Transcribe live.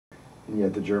and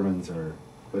yet the Germans are,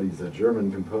 but he's a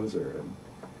German composer,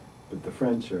 but the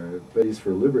French are, but he's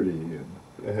for liberty,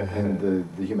 and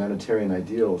the humanitarian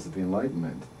ideals of the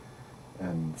Enlightenment.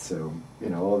 And so,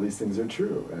 all these things are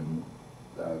true. And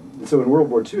so in World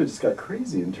War II, it just got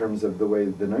crazy in terms of the way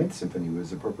the Ninth Symphony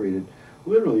was appropriated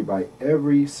literally by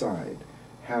every side,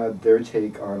 had their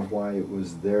take on why it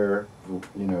was their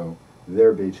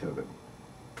Beethoven.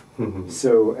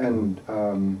 So, and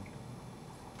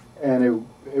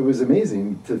it was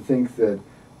amazing to think that,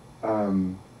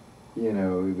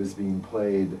 it was being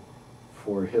played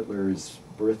for Hitler's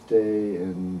birthday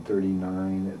in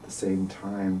 '39 at the same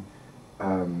time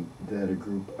that a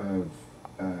group of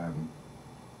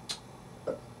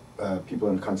people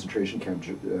in a concentration camp,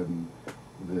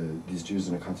 these Jews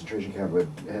in a concentration camp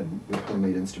had with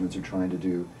homemade instruments are trying to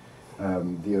do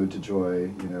the Ode to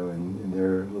Joy, in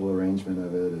their little arrangement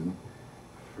of it, and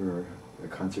for a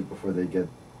concert before they get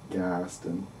gassed,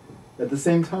 and at the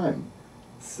same time.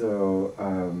 So,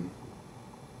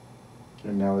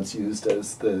 and now it's used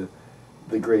as the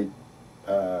great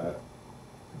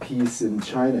piece in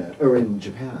China, or in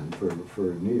Japan, for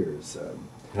New Year's.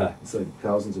 It's like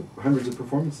hundreds of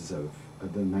performances of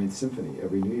the Ninth Symphony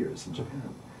every New Year's in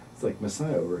Japan. It's like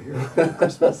Messiah over here at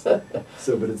Christmas.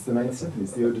 So, but it's the Ninth Symphony,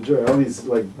 it's the Ode to Joy. All these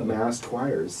massed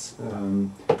choirs,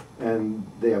 and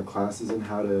they have classes in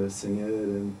how to sing it,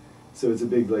 and so it's a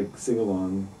big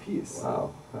sing-along piece.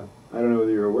 Wow. I don't know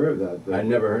whether you're aware of that. But I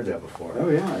never heard that before. Oh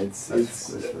yeah, it's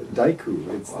Daiku.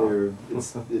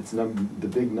 It's it's the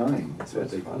big nine. That's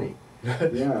funny.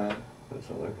 Yeah. That's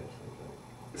hilarious.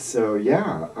 So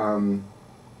yeah, and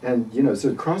so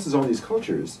it crosses all these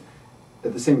cultures.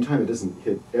 At the same time, it doesn't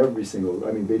hit every single.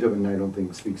 I mean, Beethoven, I don't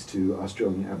think, speaks to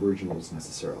Australian Aboriginals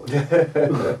necessarily,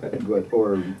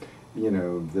 or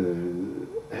the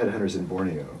headhunters in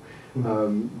Borneo,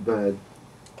 but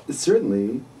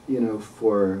certainly,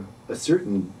 for a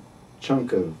certain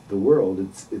chunk of the world,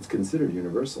 it's considered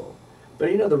universal.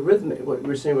 But the rhythmic, what we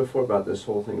were saying before about this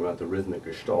whole thing about the rhythmic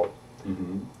gestalt,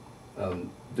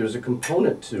 there's a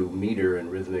component to meter and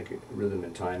rhythm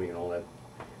and timing and all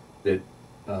that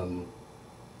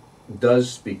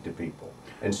does speak to people.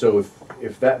 And so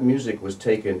if that music was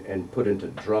taken and put into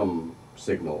drum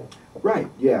signal, right?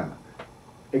 Yeah,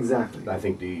 exactly. I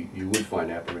think you would find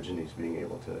Aborigines being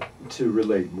able to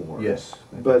relate more. Yes,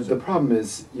 but the problem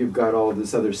is you've got all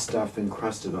this other stuff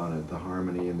encrusted on it, the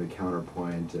harmony and the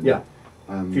counterpoint. And, yeah.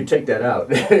 If you take that out,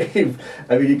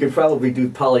 I mean, you could probably do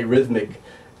polyrhythmic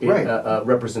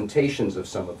representations of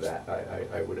some of that.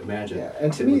 I would imagine. Yeah,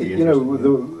 and to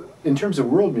me, in terms of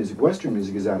world music, Western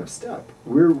music is out of step.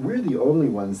 We're the only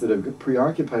ones that have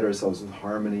preoccupied ourselves with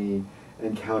harmony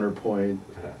and counterpoint,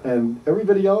 and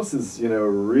everybody else is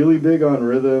really big on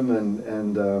rhythm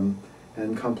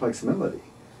and complex melody.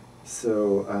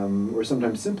 So or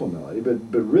sometimes simple melody, but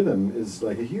rhythm is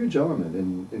like a huge element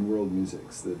in world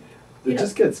musics that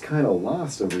just gets kind of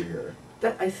lost over here.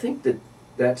 I think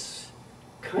that's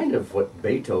kind of what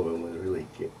Beethoven was really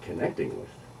connecting with,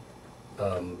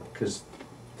 because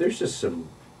there's just some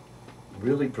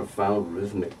really profound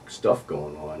rhythmic stuff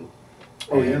going on.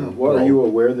 Oh yeah. Well, are you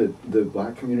aware that the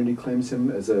black community claims him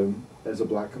as a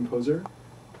black composer?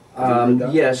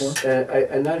 Yes,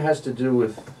 and that has to do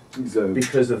with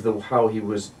because of how he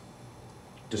was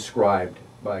described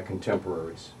by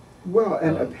contemporaries. Well,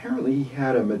 and apparently he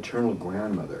had a maternal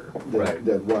grandmother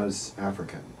that was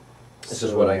African. This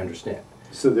is what I understand.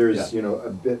 So there's a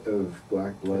bit of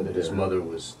black blood. That his mother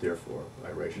was therefore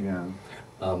biracial. Yeah.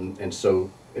 And so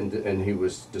and he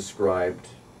was described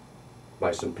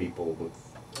by some people with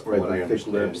the thick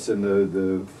lips and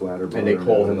the flatter. And they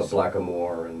called him a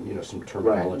blackamoor and some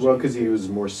terminology. Right. Well, because he was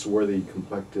more swarthy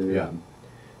complected. Yeah.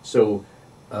 So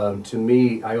to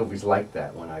me, I always liked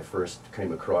that when I first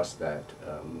came across that.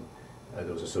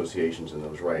 Those associations and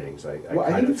those writings. I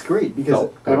think it's great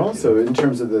because, and also in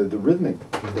terms of the rhythmic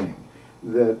thing,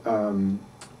 that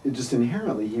it just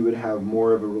inherently he would have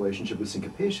more of a relationship with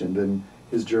syncopation than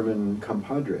his German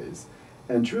compadres,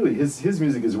 and truly his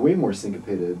music is way more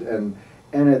syncopated and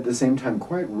at the same time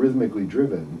quite rhythmically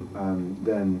driven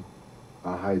than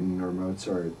Haydn or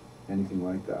Mozart, anything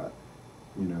like that.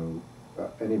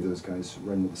 Any of those guys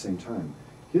running at the same time.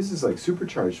 His is like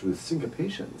supercharged with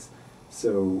syncopations.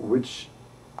 So, which,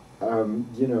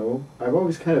 I've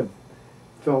always kind of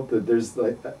felt that there's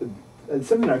like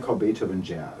something I call Beethoven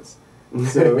jazz.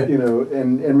 So,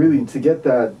 and really to get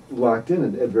that locked in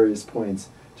at various points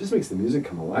just makes the music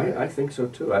come alive. I think so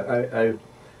too. I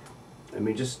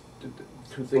mean, just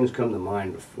two things come to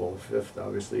mind. Well, the fifth,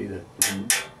 obviously.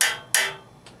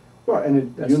 Well,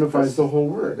 and it unifies the whole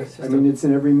work. I mean, it's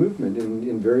in every movement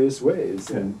in various ways.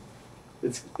 Yeah.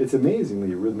 it's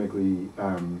amazingly rhythmically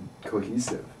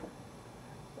cohesive.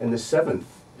 And the seventh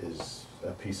is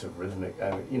a piece of rhythmic,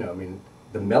 I mean,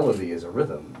 the melody is a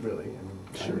rhythm, really. I mean,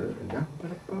 Sure. yeah.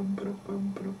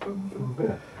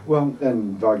 Yeah. Well,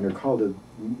 and Wagner called it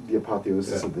the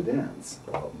apotheosis Yeah. of the dance.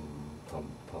 Pum, pum,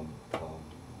 pum, pum,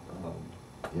 pum,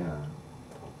 Yeah.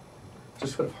 pum.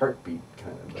 Just sort of heartbeat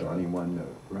kind of. Johnny one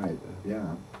note, right?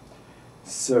 Yeah.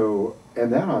 So,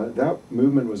 and that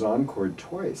movement was encored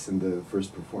twice in the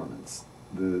first performance,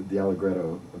 the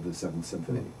Allegretto of the Seventh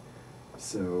Symphony.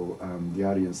 So the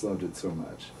audience loved it so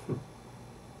much.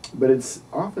 But it's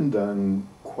often done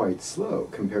quite slow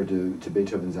compared to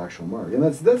Beethoven's actual mark. And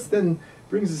that's then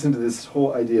brings us into this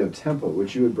whole idea of tempo,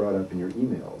 which you had brought up in your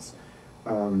emails.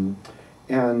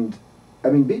 And I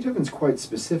mean, Beethoven's quite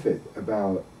specific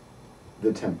about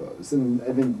the tempos. And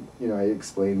I think, I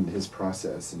explained his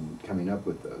process in coming up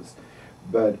with those.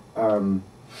 But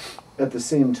at the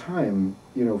same time,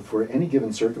 for any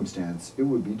given circumstance, it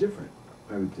would be different,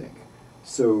 I would think.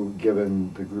 So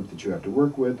given the group that you have to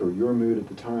work with, or your mood at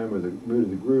the time, or the mood of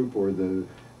the group, or the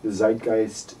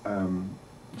zeitgeist,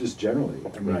 just generally.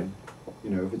 I mean, Right.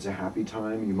 If it's a happy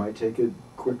time, you might take it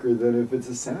quicker than if it's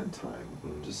a sad time.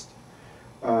 Mhm. Just,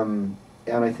 and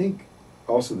I think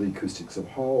also the acoustics of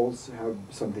halls have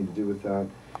something to do with that.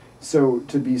 So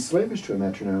to be slavish to a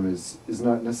metronome is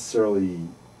not necessarily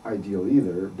ideal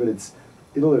either, but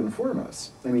it'll inform us.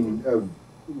 I mean, of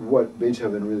what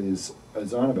Beethoven really is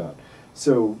on about.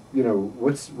 So,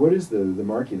 what is the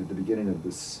marking at the beginning of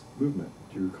this movement?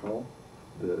 Do you recall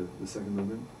the second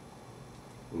movement?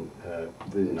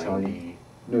 The Italian.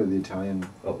 No, the Italian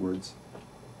words.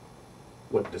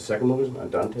 What, the second movement,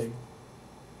 Andante?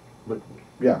 What?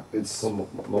 Yeah, it's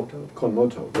Moto? con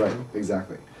moto, right?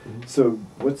 Exactly. Mhm. So,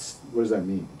 what does that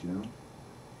mean? Do you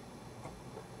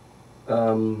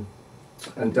know?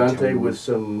 Andante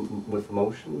with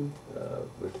motion,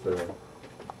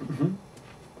 Mm-hmm.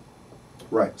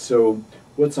 Right. So,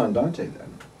 what's Andante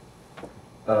then?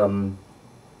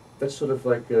 that's sort of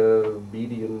like a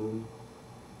medium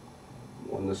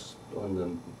on the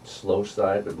slow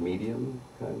side, but medium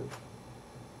kind of.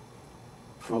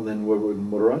 Well, then what would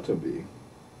moderato be?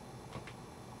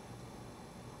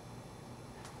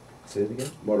 Say it again.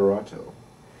 Moderato.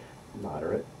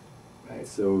 Moderate. Right.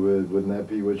 So, wouldn't that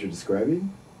be what you're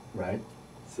describing? Right.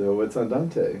 So, what's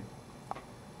Andante?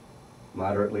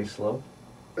 Moderately slow.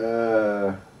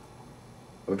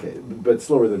 Okay, but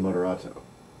slower than moderato.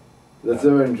 That's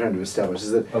what I'm trying to establish. Is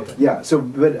that Okay. Yeah? So,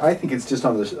 but I think it's just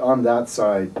on that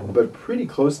side, but pretty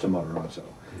close to moderato.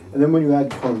 And then when you add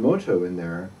con moto in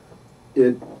there,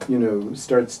 it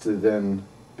starts to then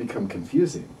become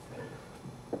confusing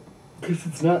because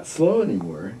it's not slow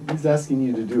anymore. He's asking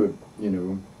you to do it.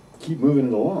 Keep moving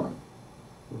it along.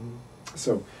 Mm-hmm.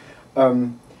 So,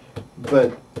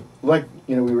 but like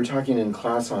we were talking in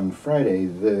class on Friday,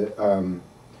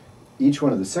 each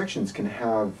one of the sections can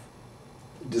have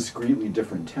discretely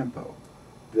different tempo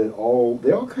that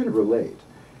they all kind of relate.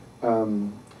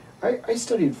 I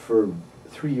studied for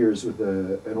 3 years with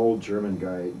an old German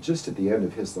guy just at the end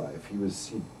of his life. He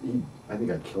I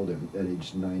think I killed him at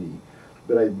age 90,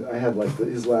 but I had like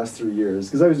his last 3 years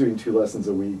because I was doing 2 lessons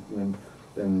a week and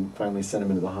then finally sent him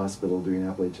into the hospital doing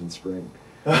Appalachian Spring.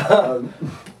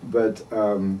 But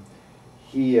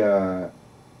he had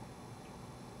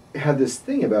this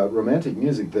thing about romantic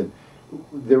music that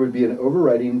there would be an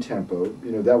overriding tempo,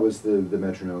 that was the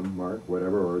metronome mark,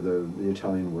 whatever, or the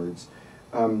Italian words.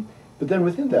 But then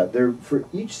within that, for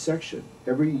each section,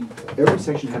 every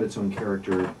section had its own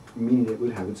character, meaning it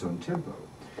would have its own tempo.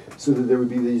 So that there would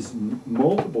be these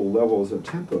multiple levels of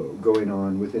tempo going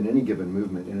on within any given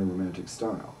movement in a romantic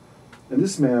style. And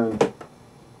this man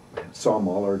saw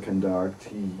Mahler conduct.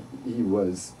 He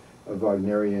was a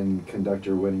Wagnerian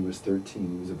conductor when he was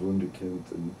 13. He was a Wunderkind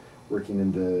and working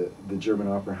in the German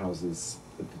opera houses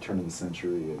at the turn of the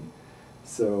century. And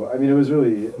so, I mean, it was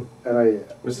really, and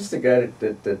Was this the guy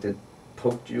that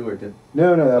poked you or did?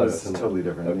 No, that Oh, was totally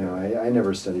different. Okay. I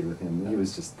never studied with him. He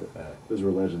was just, those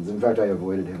were legends. In fact, I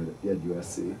avoided him at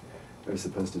USC. I was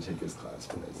supposed to take his class,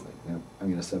 but I was like, no, I'm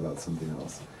going to sub out something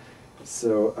else.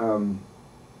 So,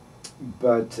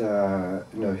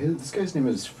 this guy's name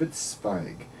is Fritz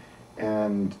Zweig,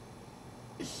 and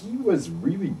he was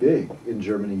really big in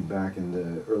Germany back in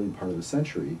the early part of the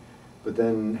century, but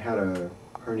then had a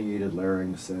herniated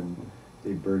larynx and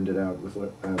they burned it out with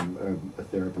a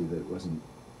therapy that was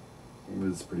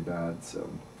pretty bad. So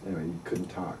anyway, he couldn't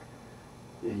talk.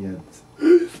 He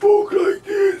spoke like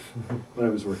this when I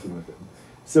was working with him.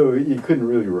 So you couldn't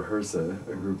really rehearse a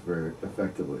group very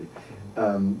effectively.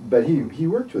 But he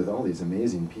worked with all these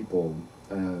amazing people,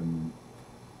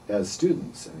 as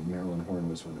students. I mean, Marilyn Horne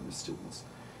was one of his students.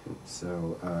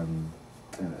 So, and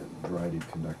a variety of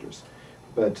conductors.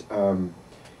 But,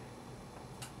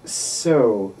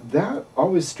 so that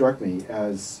always struck me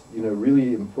as, you know,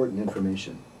 really important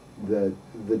information, that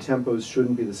the tempos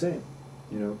shouldn't be the same,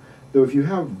 you know. Though if you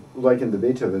have, like in the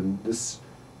Beethoven, this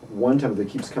one tempo that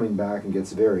keeps coming back and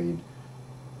gets varied,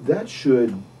 that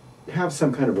should have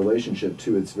some kind of relationship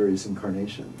to its various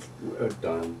incarnations.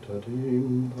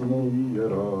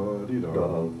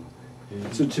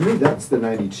 So to me, that's the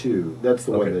 92. That's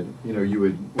the one that, you know, you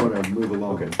would want to move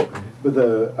along. Okay. But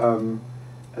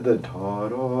the ta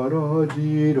da da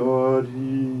dee da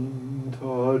dee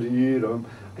ta dee dum,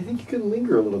 I think you can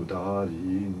linger a little da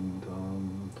dee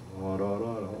dum ta da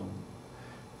da dum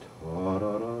ta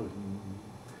da da dum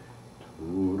tu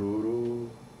ru ru.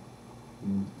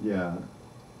 Yeah.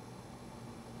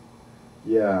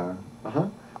 Yeah.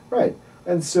 Right.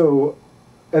 And so,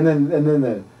 and then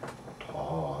the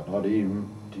ta da dee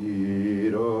dee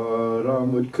da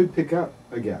dum could pick up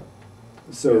again.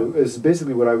 So it's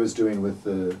basically what I was doing with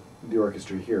the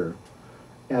orchestra here.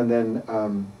 And then,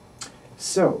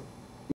 so